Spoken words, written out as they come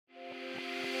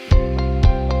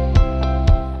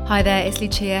Hi there, it's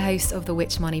Lucia, host of the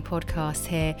Which Money podcast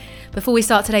here. Before we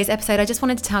start today's episode, I just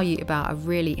wanted to tell you about a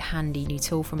really handy new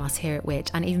tool from us here at Which,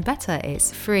 and even better,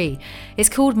 it's free. It's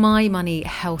called My Money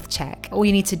Health Check. All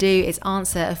you need to do is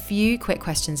answer a few quick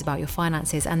questions about your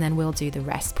finances, and then we'll do the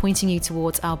rest, pointing you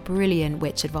towards our brilliant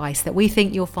Which advice that we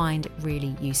think you'll find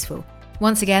really useful.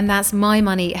 Once again, that's My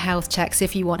Money Health Check. So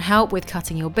if you want help with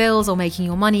cutting your bills or making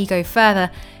your money go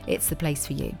further, it's the place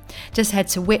for you. Just head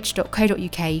to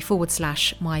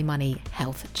which.co.uk/My Money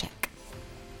Health Check.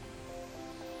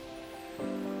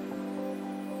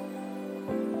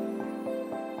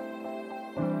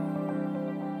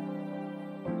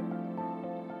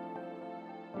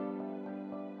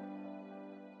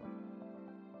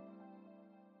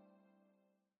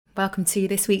 Welcome to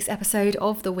this week's episode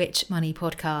of the Which Money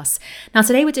podcast. Now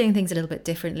today we're doing things a little bit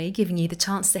differently, giving you the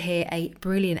chance to hear a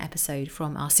brilliant episode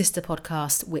from our sister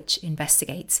podcast, Which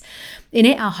Investigates. In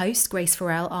it, our host, Grace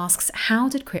Farrell, asks, how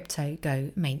did crypto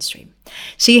go mainstream?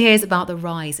 She hears about the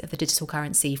rise of the digital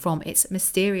currency from its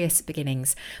mysterious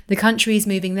beginnings, the countries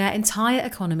moving their entire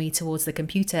economy towards the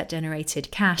computer-generated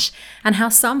cash, and how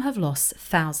some have lost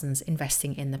thousands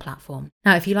investing in the platform.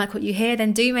 Now, if you like what you hear,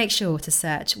 then do make sure to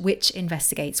search Which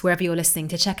Investigates wherever you're listening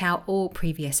to check out all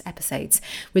previous episodes,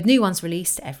 with new ones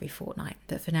released every fortnight.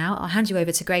 But for now, I'll hand you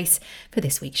over to Grace for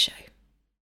this week's show.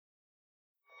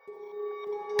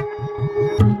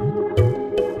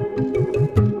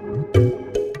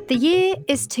 The year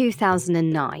is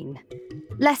 2009.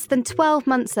 Less than 12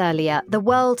 months earlier, the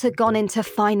world had gone into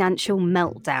financial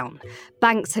meltdown.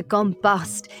 Banks had gone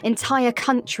bust, entire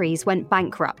countries went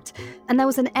bankrupt, and there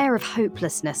was an air of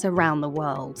hopelessness around the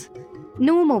world.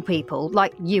 Normal people,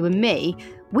 like you and me,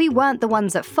 we weren't the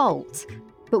ones at fault,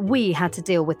 but we had to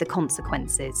deal with the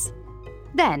consequences.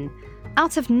 Then,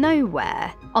 out of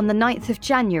nowhere, on the 9th of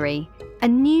January, a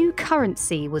new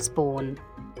currency was born.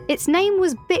 Its name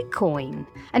was Bitcoin,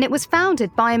 and it was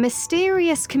founded by a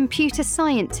mysterious computer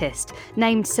scientist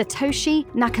named Satoshi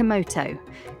Nakamoto.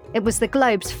 It was the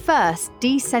globe's first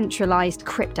decentralized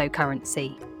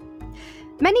cryptocurrency.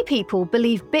 Many people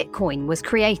believe Bitcoin was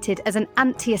created as an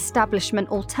anti-establishment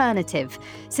alternative,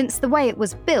 since the way it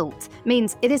was built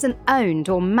means it isn't owned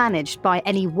or managed by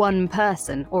any one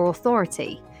person or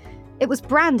authority. It was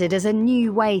branded as a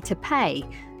new way to pay,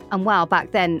 and while back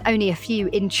then only a few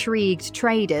intrigued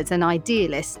traders and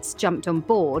idealists jumped on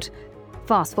board,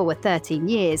 fast forward 13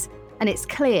 years, and it's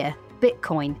clear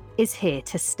Bitcoin is here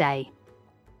to stay.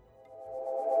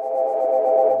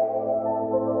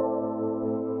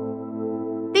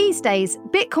 These days,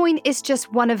 Bitcoin is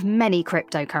just one of many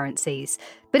cryptocurrencies,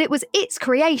 but it was its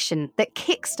creation that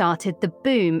kick-started the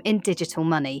boom in digital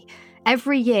money.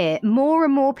 Every year, more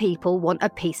and more people want a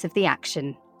piece of the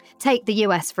action. Take the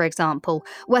US, for example,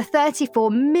 where 34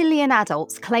 million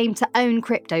adults claim to own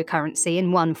cryptocurrency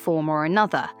in one form or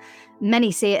another.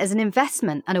 Many see it as an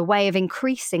investment and a way of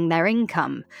increasing their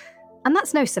income. And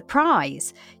that's no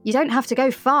surprise. You don't have to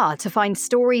go far to find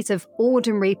stories of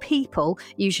ordinary people,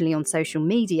 usually on social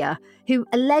media, who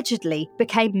allegedly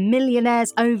became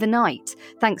millionaires overnight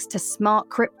thanks to smart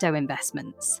crypto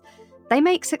investments. They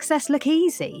make success look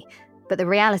easy, but the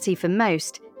reality for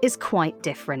most is quite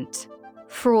different.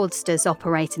 Fraudsters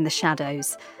operate in the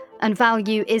shadows, and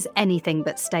value is anything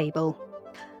but stable.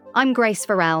 I'm Grace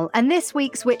Farrell, and this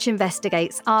week's Which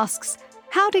Investigates asks,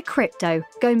 how did crypto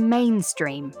go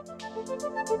mainstream?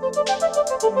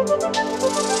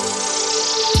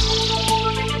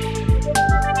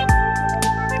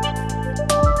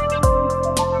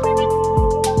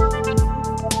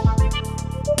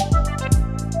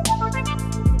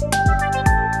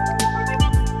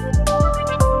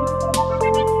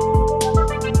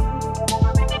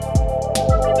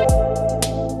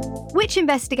 Which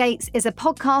Investigates is a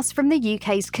podcast from the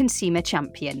UK's Consumer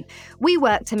Champion. We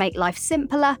work to make life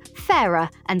simpler, fairer,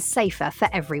 and safer for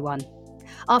everyone.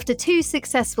 After 2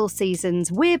 successful seasons,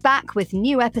 we're back with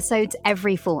new episodes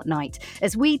every fortnight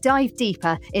as we dive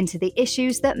deeper into the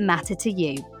issues that matter to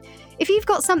you. If you've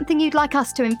got something you'd like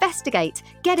us to investigate,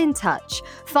 get in touch.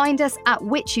 Find us at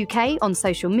Which UK on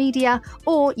social media,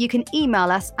 or you can email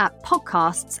us at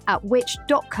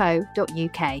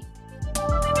podcasts@which.co.uk.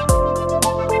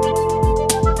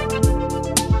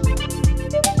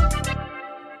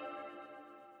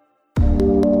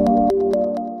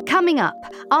 Coming up,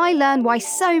 I learn why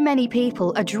so many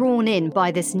people are drawn in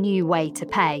by this new way to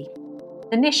pay.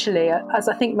 Initially, as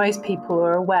I think most people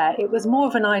are aware, it was more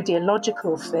of an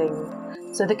ideological thing.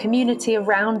 So the community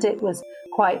around it was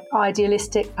quite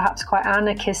idealistic, perhaps quite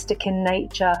anarchistic in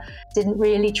nature, didn't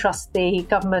really trust the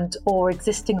government or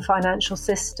existing financial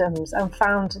systems, and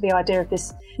found the idea of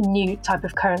this new type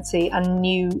of currency and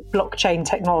new blockchain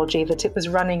technology that it was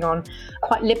running on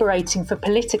quite liberating for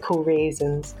political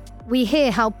reasons. We hear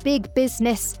how big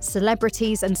business,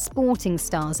 celebrities and sporting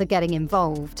stars are getting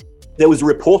involved. There was a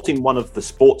report in one of the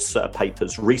sports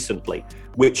papers recently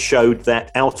which showed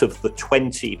that out of the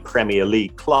 20 Premier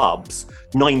League clubs,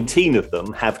 19 of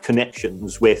them have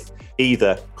connections with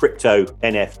either crypto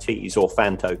NFTs or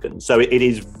fan tokens. So it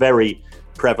is very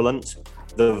prevalent.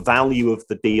 The value of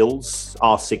the deals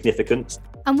are significant.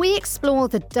 And we explore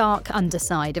the dark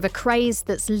underside of a craze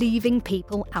that's leaving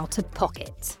people out of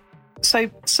pocket. So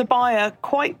Sabaya,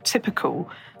 quite typical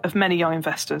of many young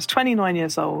investors, 29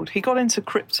 years old. He got into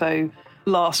crypto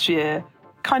last year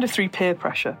kind of through peer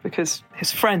pressure because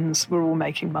his friends were all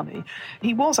making money.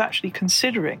 He was actually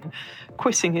considering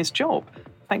quitting his job.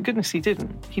 Thank goodness he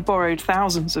didn't. He borrowed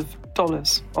thousands of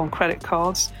dollars on credit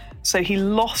cards. So he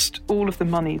lost all of the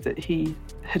money that he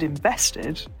had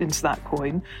invested into that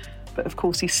coin. But of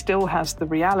course, he still has the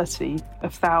reality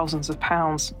of thousands of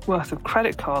pounds worth of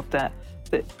credit card debt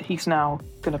that he's now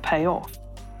going to pay off.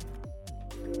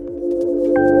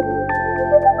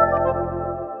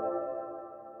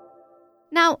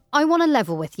 Now, I want to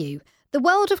level with you. The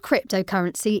world of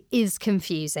cryptocurrency is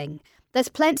confusing. There's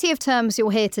plenty of terms you'll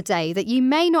hear today that you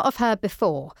may not have heard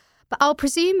before, but I'll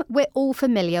presume we're all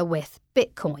familiar with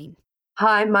Bitcoin.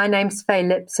 Hi, my name's Faye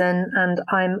Lipson, and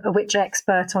I'm a Which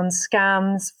expert on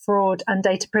scams, fraud and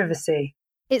data privacy.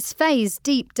 It's Faye's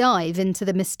deep dive into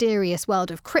the mysterious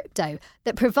world of crypto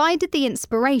that provided the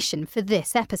inspiration for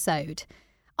this episode.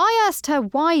 I asked her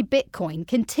why Bitcoin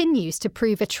continues to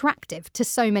prove attractive to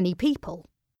so many people.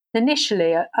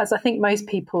 Initially, as I think most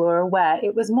people are aware,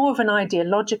 it was more of an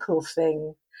ideological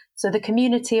thing. So the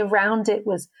community around it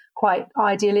was quite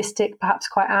idealistic, perhaps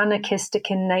quite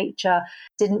anarchistic in nature,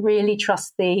 didn't really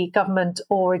trust the government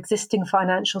or existing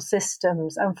financial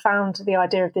systems, and found the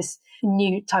idea of this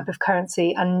new type of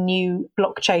currency and new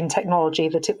blockchain technology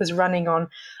that it was running on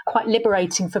quite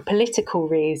liberating for political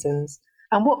reasons.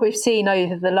 And what we've seen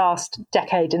over the last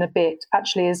decade and a bit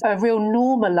actually is a real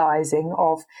normalising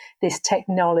of this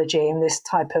technology and this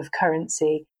type of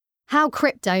currency. How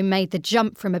crypto made the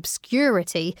jump from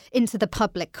obscurity into the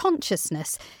public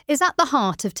consciousness is at the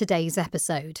heart of today's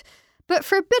episode. But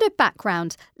for a bit of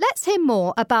background, let's hear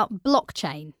more about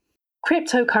blockchain.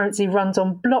 Cryptocurrency runs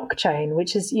on blockchain,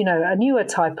 which is, a newer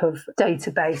type of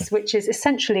database, which is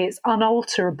essentially it's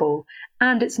unalterable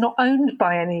and it's not owned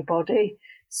by anybody.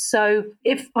 So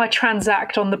if I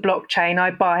transact on the blockchain,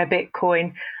 I buy a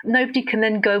Bitcoin, nobody can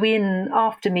then go in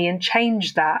after me and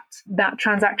change that. That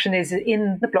transaction is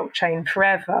in the blockchain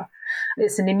forever.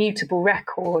 It's an immutable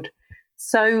record.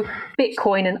 So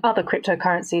Bitcoin and other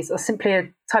cryptocurrencies are simply a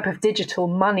type of digital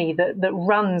money that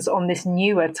runs on this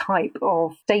newer type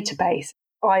of database.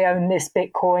 I own this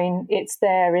Bitcoin. It's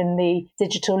there in the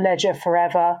digital ledger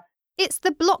forever. It's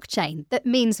the blockchain that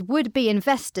means would-be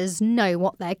investors know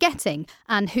what they're getting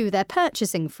and who they're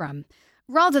purchasing from.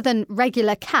 Rather than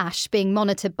regular cash being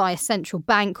monitored by a central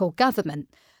bank or government,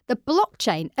 the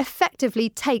blockchain effectively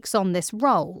takes on this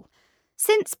role.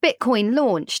 Since Bitcoin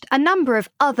launched, a number of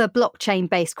other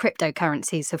blockchain-based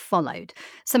cryptocurrencies have followed.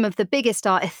 Some of the biggest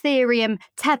are Ethereum,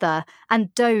 Tether,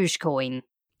 and Dogecoin.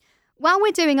 While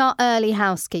we're doing our early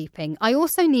housekeeping, I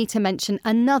also need to mention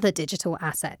another digital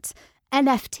asset,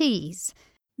 NFTs.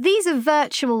 These are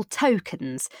virtual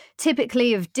tokens,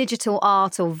 typically of digital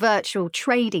art or virtual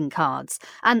trading cards,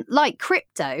 and like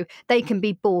crypto, they can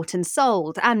be bought and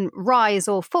sold and rise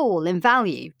or fall in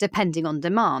value depending on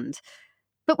demand.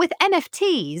 But with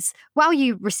NFTs, while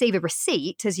you receive a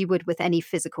receipt as you would with any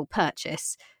physical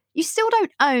purchase, you still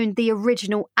don't own the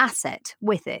original asset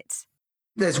with it.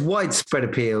 There's widespread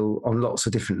appeal on lots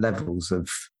of different levels of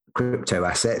crypto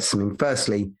assets. I mean,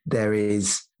 firstly, there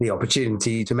is the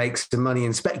opportunity to make some money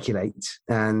and speculate.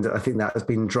 And I think that has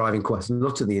been driving quite a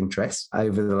lot of the interest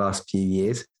over the last few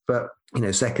years. But,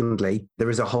 secondly, there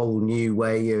is a whole new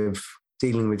way of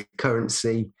dealing with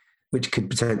currency, which could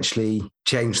potentially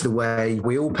change the way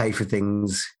we all pay for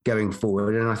things going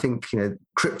forward. And I think,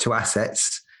 crypto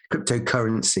assets,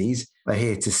 cryptocurrencies are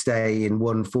here to stay in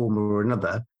one form or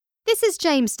another. This is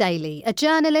James Daly, a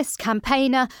journalist,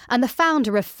 campaigner and the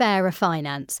founder of Fairer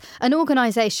Finance, an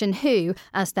organisation who,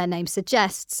 as their name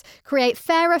suggests, create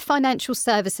fairer financial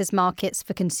services markets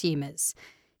for consumers.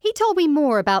 He told me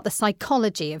more about the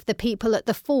psychology of the people at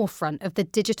the forefront of the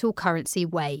digital currency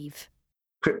wave.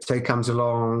 crypto comes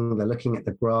along, they're looking at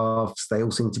the graphs, they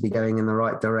all seem to be going in the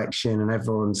right direction, and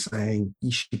everyone's saying,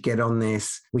 you should get on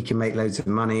this, we can make loads of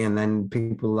money. And then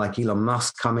people like Elon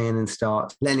Musk come in and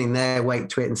start lending their weight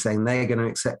to it and saying they're going to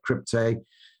accept crypto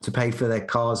to pay for their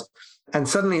cars. And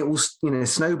suddenly it all,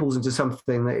 snowballs into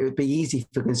something that it would be easy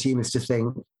for consumers to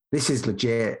think, this is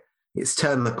legit, it's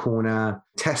turned the corner,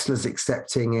 Tesla's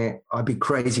accepting it, I'd be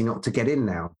crazy not to get in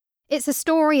now. It's a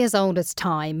story as old as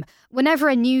time. Whenever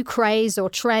a new craze or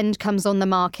trend comes on the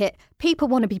market, people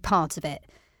want to be part of it.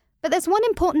 But there's one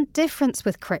important difference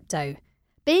with crypto.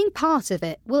 Being part of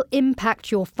it will impact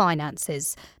your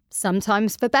finances,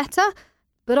 sometimes for better,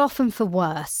 but often for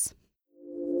worse.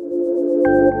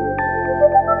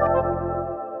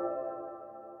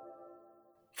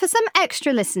 For some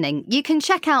extra listening, you can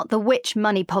check out the Which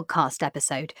Money podcast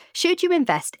episode, Should You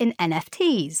Invest in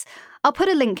NFTs? I'll put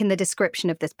a link in the description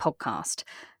of this podcast.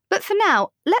 But for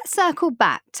now, let's circle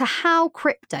back to how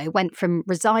crypto went from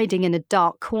residing in a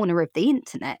dark corner of the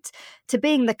internet to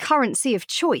being the currency of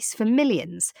choice for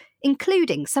millions,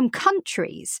 including some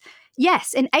countries.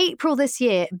 Yes, in April this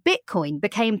year, Bitcoin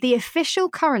became the official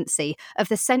currency of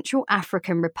the Central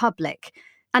African Republic.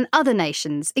 And other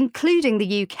nations, including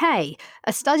the UK,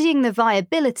 are studying the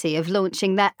viability of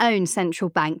launching their own central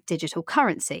bank digital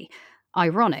currency.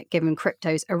 Ironic, given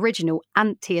crypto's original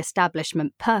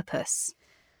anti-establishment purpose.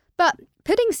 But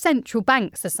putting central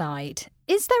banks aside,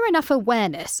 is there enough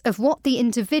awareness of what the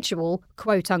individual,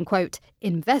 quote-unquote,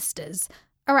 investors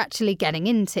are actually getting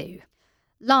into?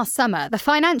 Last summer, the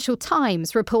Financial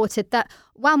Times reported that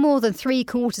while more than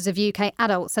 3/4 of UK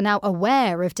adults are now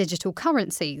aware of digital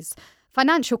currencies,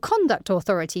 Financial Conduct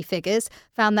Authority figures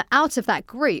found that out of that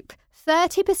group,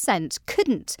 30%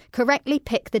 couldn't correctly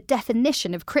pick the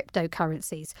definition of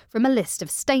cryptocurrencies from a list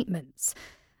of statements.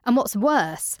 And what's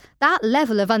worse, that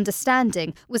level of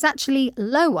understanding was actually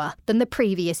lower than the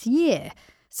previous year.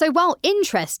 So while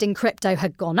interest in crypto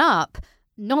had gone up,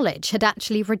 knowledge had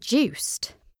actually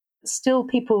reduced. Still,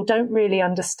 people don't really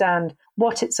understand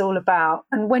what it's all about.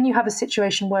 And when you have a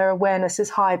situation where awareness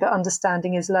is high but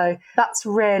understanding is low, that's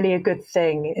rarely a good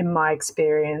thing in my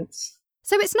experience.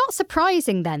 So it's not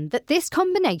surprising then that this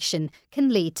combination can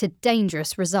lead to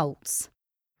dangerous results.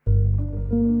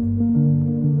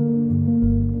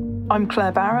 I'm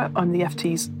Claire Barrett, I'm the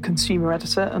FT's consumer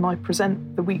editor, and I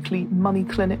present the weekly Money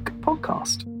Clinic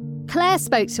podcast. Claire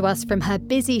spoke to us from her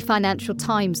busy Financial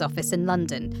Times office in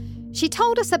London. She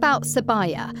told us about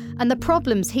Sabaya and the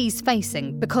problems he's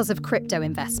facing because of crypto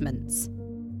investments.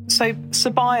 So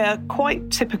Sabaya, quite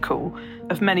typical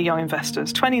of many young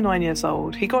investors, 29 years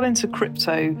old. He got into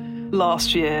crypto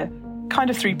last year kind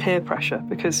of through peer pressure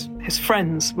because his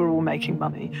friends were all making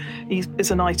money. He is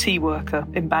an IT worker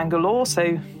in Bangalore,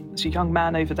 so as a young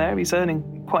man over there, he's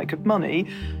earning quite good money.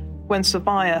 When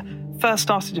Sabaya first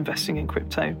started investing in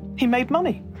crypto, he made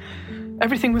money.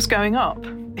 Everything was going up.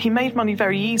 He made money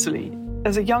very easily.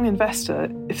 As a young investor,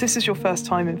 if this is your first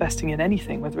time investing in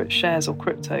anything, whether it's shares or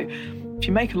crypto, if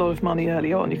you make a lot of money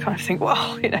early on, you kind of think,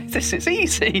 well, this is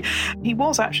easy. He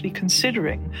was actually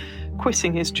considering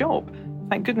quitting his job.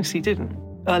 Thank goodness he didn't.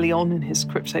 Early on in his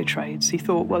crypto trades, he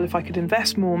thought, well, if I could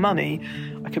invest more money,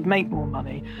 I could make more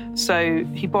money. So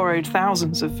he borrowed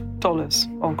thousands of dollars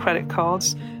on credit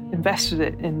cards, invested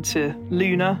it into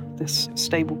Luna, this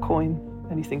stable coin,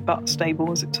 anything but stable,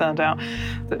 as it turned out,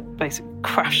 that basically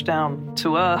crashed down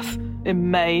to earth in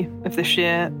May of this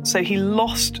year. So he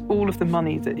lost all of the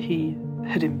money that he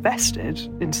had invested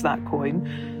into that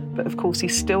coin. But of course, he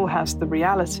still has the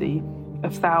reality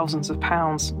of thousands of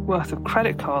pounds worth of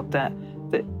credit card debt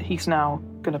that he's now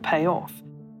going to pay off.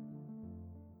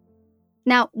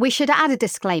 Now, we should add a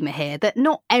disclaimer here that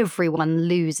not everyone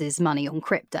loses money on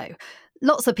crypto.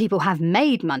 Lots of people have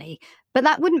made money, but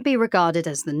that wouldn't be regarded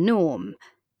as the norm.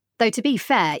 Though to be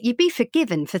fair, you'd be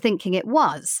forgiven for thinking it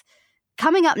was.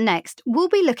 Coming up next, we'll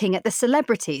be looking at the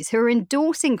celebrities who are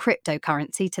endorsing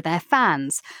cryptocurrency to their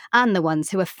fans and the ones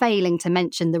who are failing to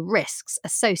mention the risks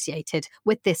associated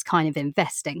with this kind of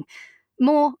investing.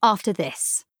 More after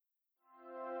this.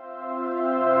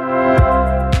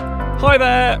 Hi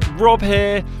there, Rob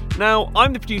here. Now,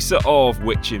 I'm the producer of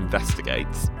Which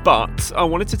Investigates, but I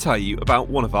wanted to tell you about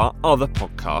one of our other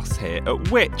podcasts here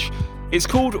at Which. It's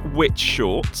called Which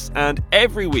Shorts, and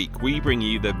every week we bring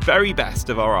you the very best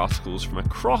of our articles from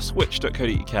across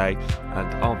which.co.uk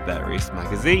and our various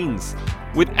magazines.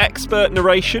 With expert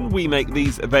narration, we make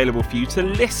these available for you to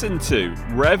listen to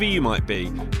wherever you might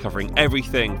be, covering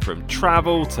everything from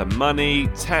travel to money,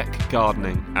 tech,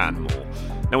 gardening, and more.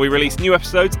 Now, we release new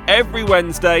episodes every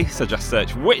Wednesday, so just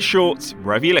search Which Shorts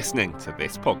wherever you're listening to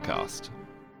this podcast.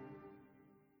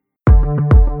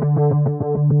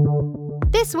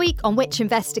 This week on Which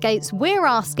Investigates, we're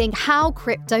asking how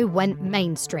crypto went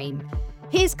mainstream.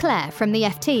 Here's Claire from the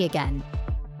FT again.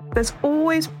 There's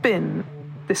always been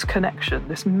this connection,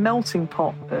 this melting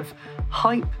pot of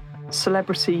hype,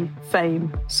 celebrity,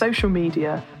 fame, social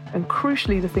media, and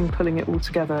crucially the thing pulling it all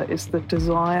together is the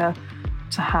desire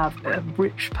to have a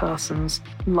rich person's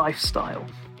lifestyle,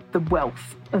 the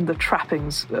wealth and the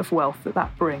trappings of wealth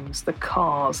that brings, the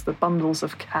cars, the bundles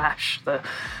of cash, the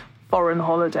foreign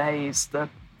holidays, the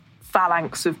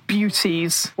phalanx of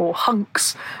beauties or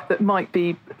hunks that might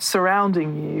be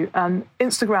surrounding you. And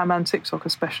Instagram and TikTok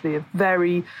especially are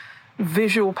very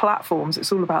visual platforms.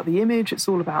 It's all about the image, it's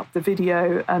all about the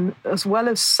video, and as well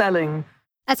as selling.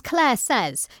 As Claire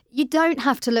says, you don't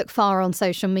have to look far on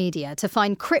social media to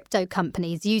find crypto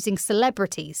companies using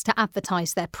celebrities to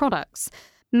advertise their products.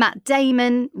 Matt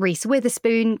Damon, Reese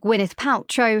Witherspoon, Gwyneth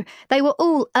Paltrow, they were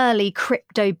all early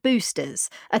crypto boosters,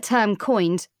 a term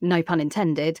coined, no pun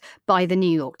intended, by the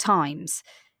New York Times.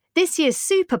 This year's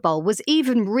Super Bowl was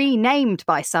even renamed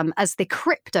by some as the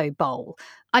Crypto Bowl.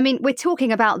 I mean, we're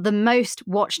talking about the most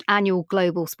watched annual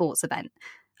global sports event.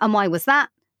 And why was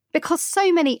that? Because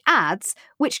so many ads,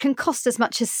 which can cost as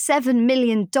much as $7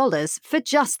 million for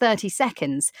just 30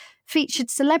 seconds,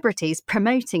 featured celebrities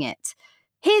promoting it.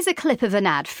 Here's a clip of an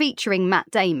ad featuring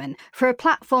Matt Damon for a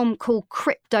platform called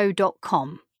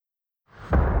Crypto.com.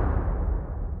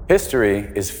 History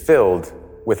is filled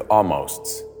with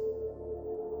almosts.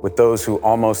 With those who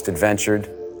almost adventured,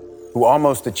 who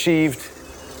almost achieved,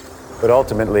 but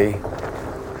ultimately,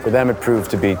 for them it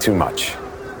proved to be too much.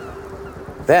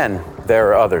 Then there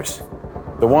are others,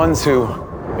 the ones who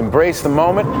embrace the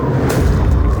moment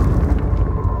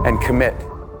and commit.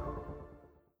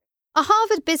 A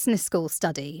Harvard Business School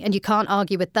study, and you can't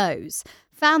argue with those,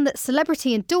 found that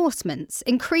celebrity endorsements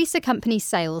increase a company's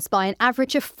sales by an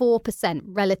average of 4%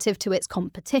 relative to its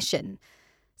competition.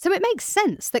 So it makes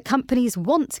sense that companies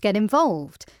want to get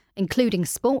involved, including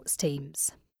sports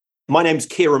teams. My name's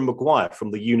Kieran Maguire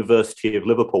from the University of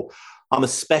Liverpool. I'm a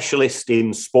specialist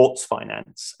in sports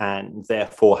finance and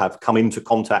therefore have come into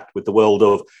contact with the world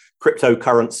of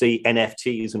cryptocurrency,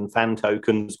 NFTs and fan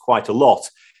tokens quite a lot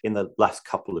in the last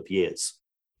couple of years.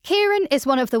 Kieran is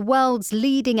one of the world's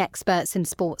leading experts in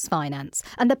sports finance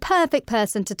and the perfect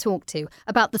person to talk to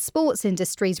about the sports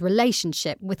industry's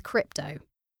relationship with crypto.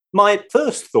 My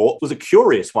first thought was a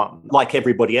curious one. Like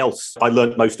everybody else, I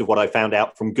learned most of what I found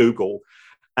out from Google.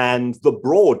 And the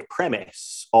broad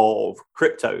premise of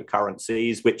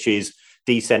cryptocurrencies, which is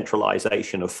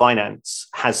decentralization of finance,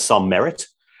 has some merit.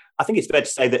 I think it's fair to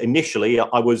say that initially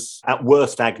I was at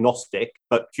worst agnostic,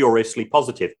 but curiously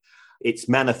positive. It's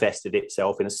manifested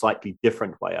itself in a slightly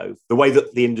different way over the way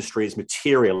that the industry has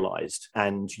materialized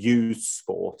and used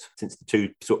sport since the two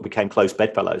sort of became close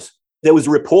bedfellows. There was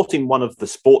a report in one of the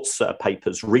sports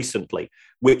papers recently,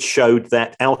 which showed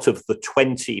that out of the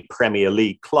 20 Premier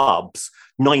League clubs,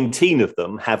 19 of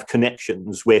them have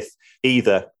connections with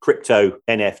either crypto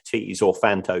NFTs or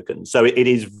fan tokens. So it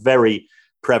is very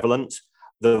prevalent.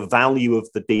 The value of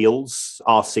the deals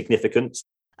are significant.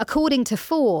 According to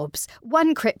Forbes,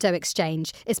 one crypto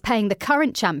exchange is paying the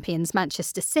current champions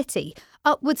Manchester City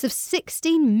upwards of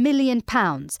 £16 million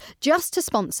just to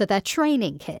sponsor their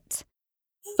training kit.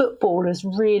 Football has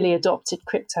really adopted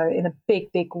crypto in a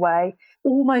big, big way.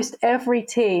 Almost every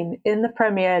team in the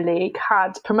Premier League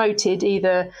had promoted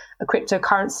either a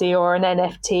cryptocurrency or an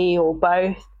NFT or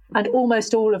both. And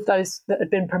almost all of those that had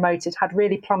been promoted had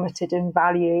really plummeted in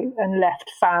value and left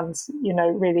fans,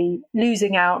 really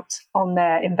losing out on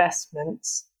their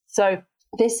investments. So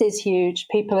this is huge.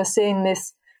 People are seeing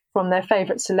this from their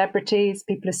favourite celebrities.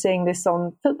 People are seeing this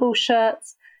on football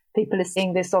shirts. People are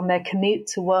seeing this on their commute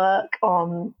to work,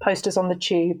 on posters on the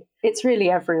tube. It's really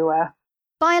everywhere.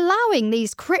 By allowing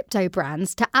these crypto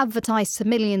brands to advertise to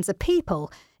millions of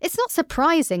people, it's not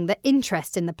surprising that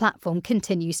interest in the platform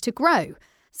continues to grow.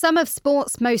 Some of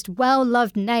sport's most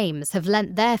well-loved names have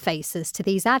lent their faces to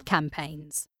these ad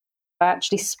campaigns. I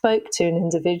actually spoke to an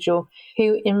individual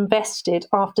who invested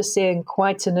after seeing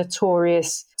quite a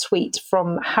notorious tweet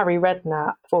from Harry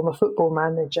Redknapp, former football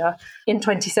manager, in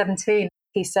 2017.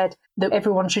 He said that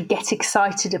everyone should get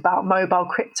excited about mobile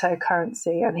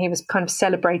cryptocurrency, and he was kind of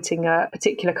celebrating a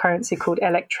particular currency called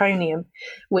Electroneum,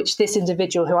 which this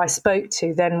individual who I spoke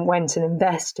to then went and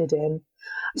invested in.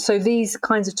 So these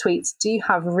kinds of tweets do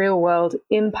have real-world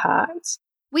impact.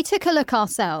 We took a look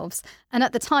ourselves, and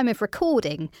at the time of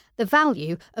recording, the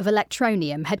value of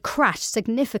Electroneum had crashed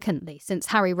significantly since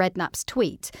Harry Redknapp's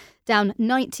tweet, down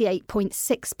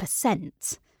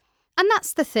 98.6%. And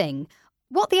that's the thing.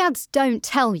 What the ads don't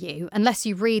tell you, unless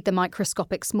you read the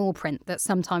microscopic small print that's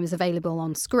sometimes available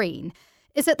on screen,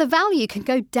 is that the value can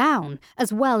go down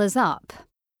as well as up.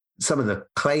 Some of the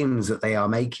claims that they are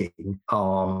making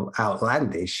are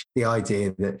outlandish. The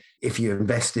idea that if you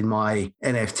invest in my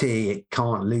NFT, it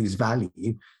can't lose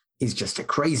value is just a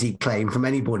crazy claim from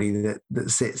anybody that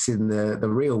sits in the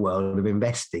real world of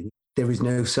investing. There is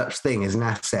no such thing as an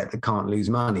asset that can't lose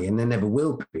money, and there never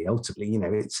will be. Ultimately,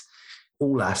 it's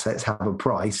all assets have a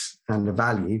price and a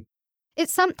value.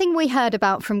 It's something we heard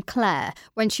about from Claire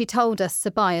when she told us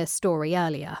Sabaya's story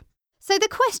earlier. So the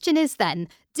question is then,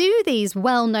 do these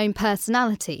well-known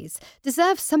personalities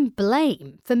deserve some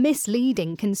blame for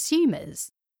misleading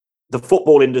consumers? The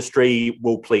football industry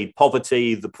will plead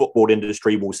poverty. The football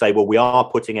industry will say, well, we are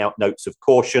putting out notes of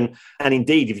caution. And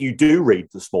indeed, if you do read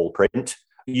the small print,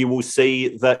 you will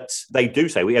see that they do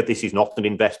say, this is not an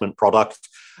investment product.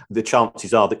 The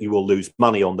chances are that you will lose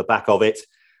money on the back of it.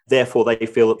 Therefore, they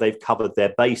feel that they've covered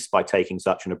their base by taking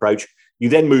such an approach. You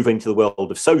then move into the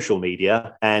world of social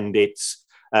media, and it's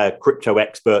crypto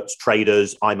experts,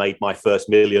 traders. I made my first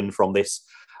million from this.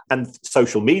 And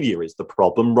social media is the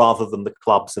problem rather than the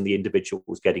clubs and the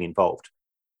individuals getting involved.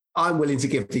 I'm willing to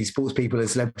give these sports people and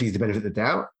celebrities the benefit of the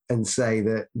doubt and say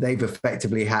that they've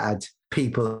effectively had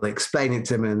people explain it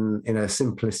to them in a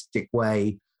simplistic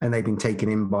way, and they've been taken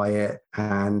in by it,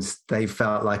 and they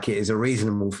felt like it is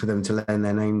reasonable for them to lend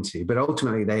their name to. But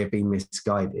ultimately, they have been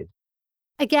misguided.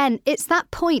 Again, it's that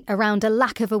point around a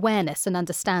lack of awareness and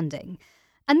understanding.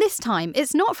 And this time,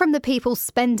 it's not from the people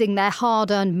spending their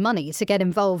hard-earned money to get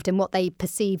involved in what they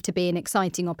perceive to be an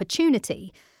exciting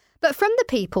opportunity, but from the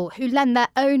people who lend their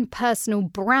own personal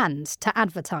brand to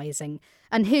advertising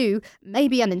and who,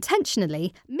 maybe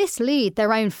unintentionally, mislead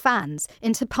their own fans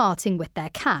into parting with their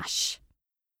cash.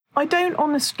 I don't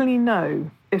honestly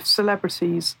know if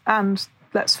celebrities and,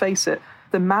 let's face it,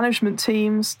 the management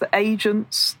teams, the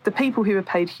agents, the people who are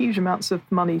paid huge amounts of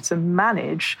money to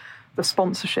manage the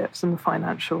sponsorships and the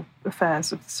financial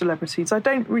affairs of the celebrities, I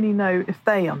don't really know if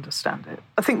they understand it.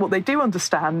 I think what they do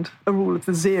understand are all of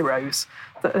the zeros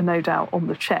that are no doubt on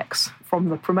the checks from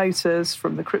the promoters,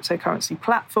 from the cryptocurrency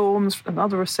platforms and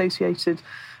other associated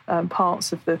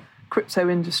parts of the crypto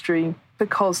industry,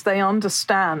 because they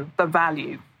understand the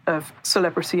value of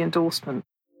celebrity endorsement.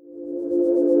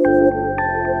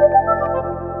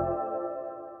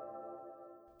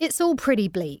 It's all pretty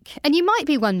bleak, and you might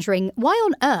be wondering, why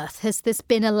on earth has this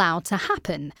been allowed to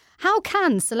happen? How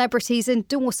can celebrities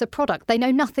endorse a product they know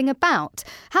nothing about?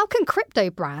 How can crypto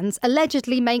brands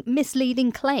allegedly make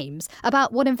misleading claims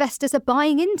about what investors are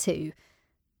buying into?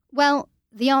 Well,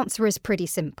 the answer is pretty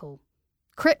simple.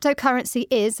 Cryptocurrency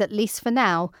is, at least for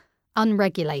now,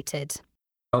 unregulated.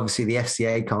 Obviously, the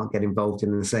FCA can't get involved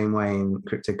in the same way in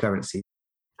cryptocurrency.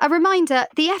 A reminder,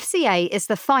 the FCA is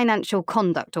the Financial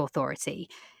Conduct Authority.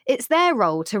 It's their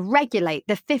role to regulate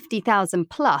the 50,000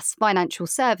 plus financial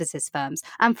services firms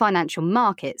and financial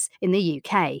markets in the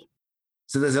UK.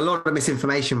 So there's a lot of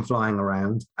misinformation flying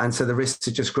around, and so the risks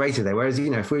are just greater there. Whereas,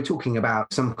 if we were talking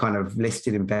about some kind of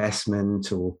listed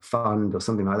investment or fund or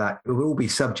something like that, it will all be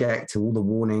subject to all the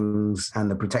warnings and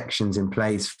the protections in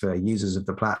place for users of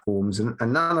the platforms, and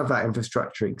none of that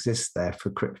infrastructure exists there for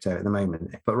crypto at the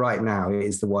moment. But right now, it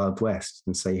is the Wild West,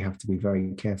 and so you have to be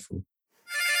very careful.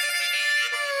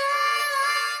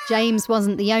 James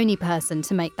wasn't the only person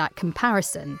to make that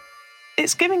comparison.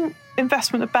 It's giving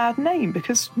investment a bad name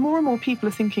because more and more people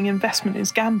are thinking investment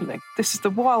is gambling. This is the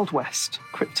Wild West,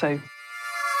 crypto.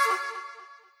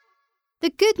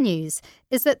 The good news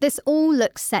is that this all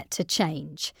looks set to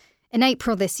change. In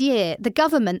April this year, the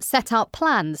government set out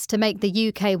plans to make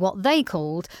the UK what they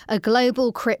called a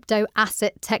global crypto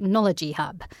asset technology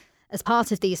hub. As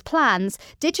part of these plans,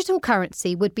 digital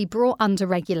currency would be brought under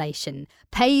regulation,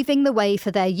 paving the way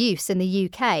for their use in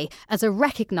the UK as a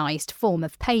recognised form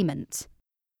of payment.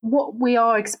 What we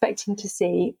are expecting to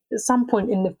see at some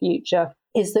point in the future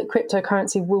is that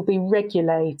cryptocurrency will be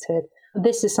regulated.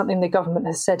 This is something the government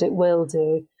has said it will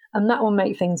do, and that will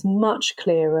make things much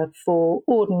clearer for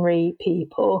ordinary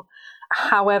people.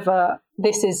 However,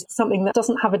 this is something that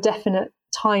doesn't have a definite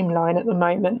timeline at the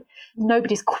moment.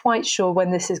 Nobody's quite sure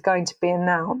when this is going to be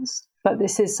announced, but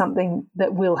this is something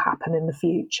that will happen in the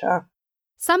future.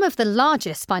 Some of the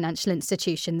largest financial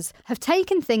institutions have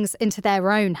taken things into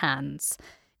their own hands.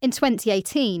 In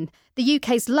 2018, the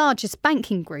UK's largest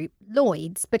banking group,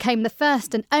 Lloyds, became the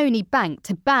first and only bank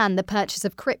to ban the purchase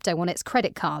of crypto on its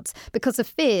credit cards because of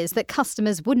fears that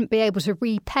customers wouldn't be able to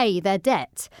repay their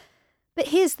debt. But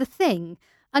here's the thing,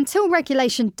 until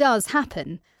regulation does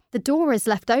happen, the door is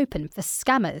left open for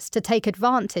scammers to take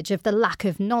advantage of the lack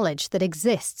of knowledge that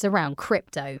exists around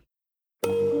crypto.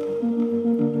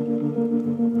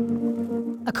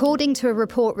 According to a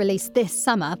report released this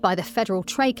summer by the Federal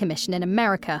Trade Commission in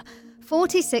America,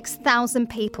 46,000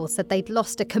 people said they'd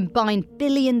lost a combined $1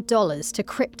 billion to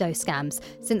crypto scams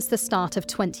since the start of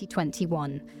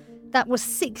 2021. That was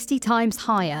 60 times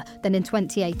higher than in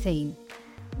 2018.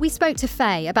 We spoke to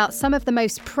Faye about some of the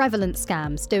most prevalent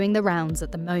scams doing the rounds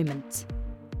at the moment.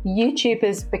 YouTube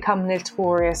has become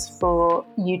notorious for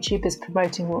YouTubers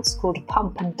promoting what's called a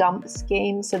pump and dump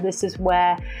scheme. So this is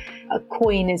where a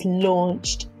coin is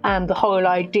launched and the whole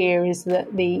idea is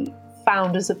that the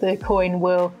founders of the coin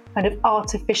will kind of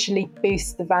artificially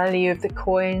boost the value of the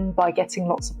coin by getting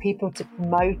lots of people to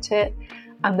promote it.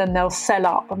 And then they'll sell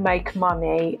up and make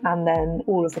money, and then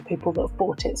all of the people that have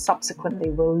bought it subsequently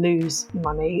will lose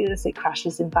money as it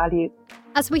crashes in value.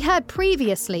 As we heard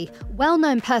previously,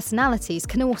 well-known personalities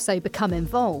can also become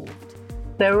involved.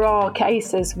 There are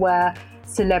cases where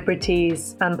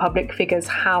celebrities and public figures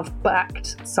have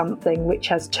backed something which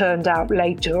has turned out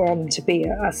later on to be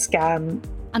a scam.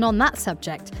 And on that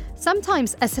subject,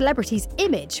 sometimes a celebrity's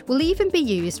image will even be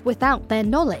used without their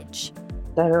knowledge.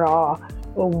 There are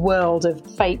a world of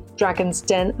fake Dragon's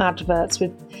Den adverts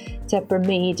with Deborah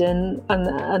Mead and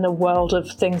a world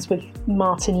of things with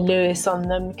Martin Lewis on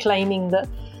them, claiming that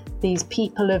these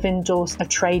people have endorsed a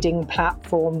trading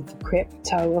platform for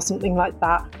crypto or something like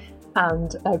that,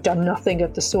 and have done nothing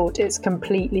of the sort. It's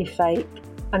completely fake.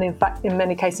 And in fact, in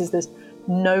many cases, there's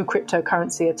no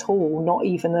cryptocurrency at all, not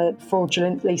even a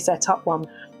fraudulently set up one.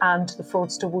 And the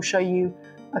fraudster will show you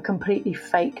a completely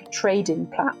fake trading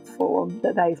platform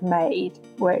that they've made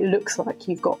where it looks like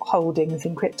you've got holdings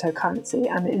in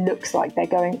cryptocurrency and it looks like they're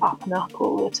going up and up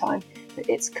all the time. But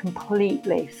it's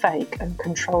completely fake and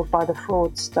controlled by the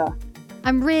fraudster.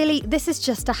 And really, this is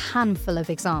just a handful of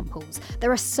examples.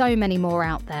 There are so many more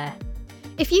out there.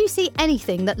 If you see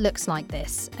anything that looks like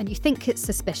this and you think it's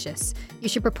suspicious, you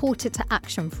should report it to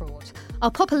Action Fraud.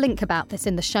 I'll pop a link about this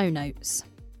in the show notes.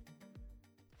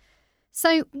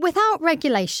 So, without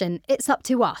regulation, it's up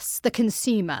to us, the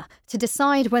consumer, to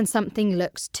decide when something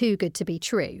looks too good to be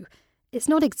true. It's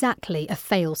not exactly a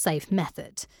fail-safe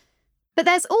method. But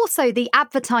there's also the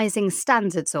Advertising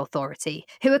Standards Authority,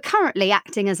 who are currently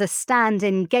acting as a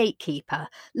stand-in gatekeeper,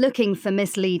 looking for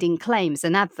misleading claims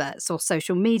in adverts or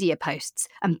social media posts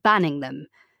and banning them.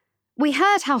 We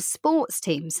heard how sports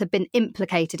teams have been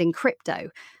implicated in crypto,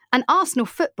 and Arsenal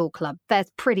Football Club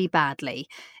fares pretty badly.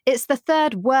 It's the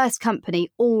third worst company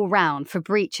all round for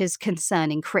breaches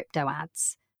concerning crypto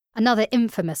ads. Another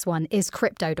infamous one is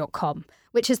Crypto.com,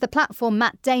 which is the platform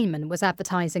Matt Damon was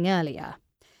advertising earlier.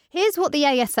 Here's what the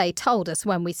ASA told us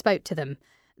when we spoke to them.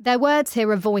 Their words here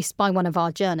are voiced by one of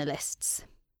our journalists.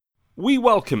 We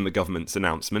welcome the government's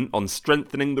announcement on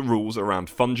strengthening the rules around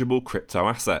fungible crypto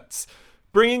assets.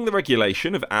 Bringing the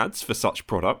regulation of ads for such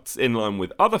products in line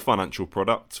with other financial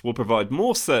products will provide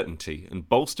more certainty and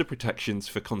bolster protections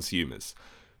for consumers.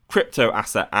 Crypto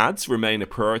asset ads remain a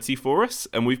priority for us,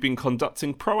 and we've been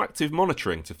conducting proactive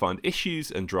monitoring to find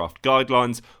issues and draft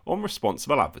guidelines on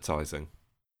responsible advertising.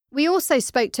 We also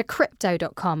spoke to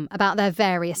Crypto.com about their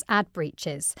various ad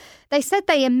breaches. They said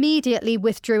they immediately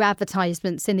withdrew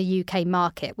advertisements in the UK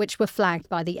market, which were flagged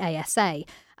by the ASA,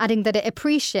 adding that it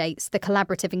appreciates the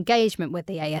collaborative engagement with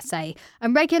the ASA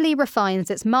and regularly refines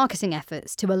its marketing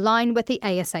efforts to align with the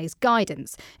ASA's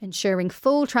guidance, ensuring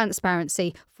full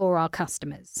transparency for our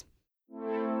customers.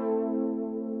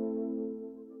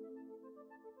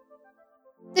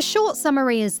 The short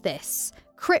summary is this.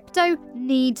 Crypto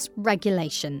needs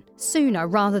regulation, sooner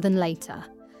rather than later.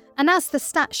 And as the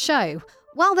stats show,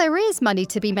 while there is money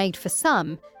to be made for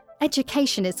some,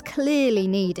 education is clearly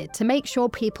needed to make sure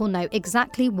people know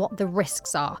exactly what the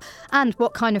risks are and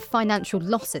what kind of financial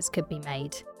losses could be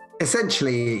made.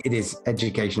 Essentially, it is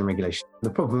education and regulation. The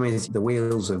problem is the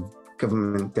wheels of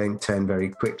government don't turn very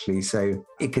quickly, so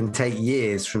it can take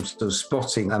years from sort of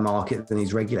spotting a market that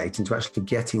needs regulating to actually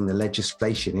getting the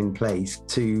legislation in place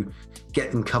to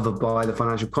get them covered by the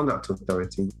Financial Conduct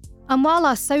Authority. And while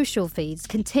our social feeds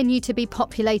continue to be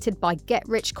populated by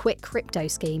get-rich-quick crypto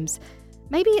schemes,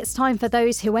 maybe it's time for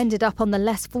those who ended up on the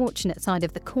less fortunate side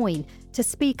of the coin to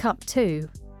speak up too.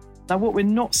 Now, what we're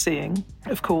not seeing,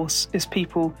 of course, is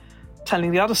people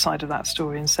telling the other side of that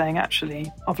story and saying,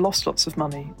 actually, I've lost lots of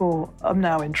money, or I'm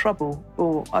now in trouble,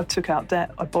 or I took out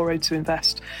debt, I borrowed to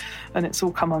invest, and it's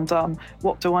all come undone.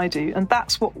 What do I do? And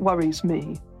that's what worries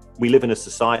me. We live in a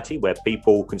society where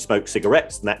people can smoke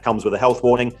cigarettes, and that comes with a health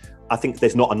warning. I think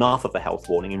there's not enough of a health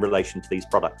warning in relation to these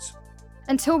products.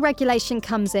 Until regulation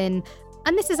comes in,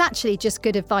 and this is actually just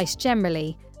good advice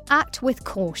generally, act with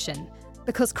caution,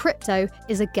 because crypto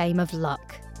is a game of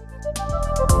luck.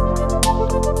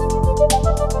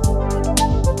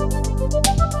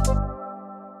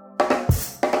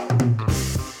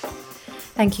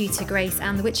 Thank you to Grace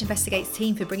and the Which Investigates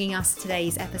team for bringing us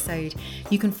today's episode.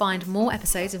 You can find more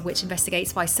episodes of Which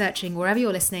Investigates by searching wherever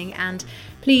you're listening, and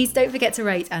please don't forget to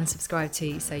rate and subscribe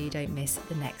too so you don't miss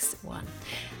the next one.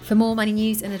 For more money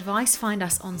news and advice, find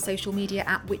us on social media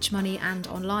at Which Money and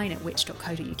online at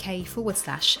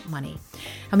which.co.uk/money.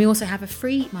 And we also have a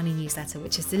free money newsletter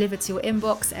which is delivered to your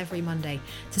inbox every Monday.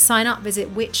 To sign up,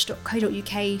 visit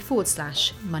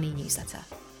which.co.uk/money newsletter.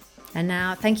 And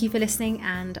now, thank you for listening,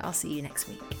 and I'll see you next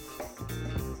week.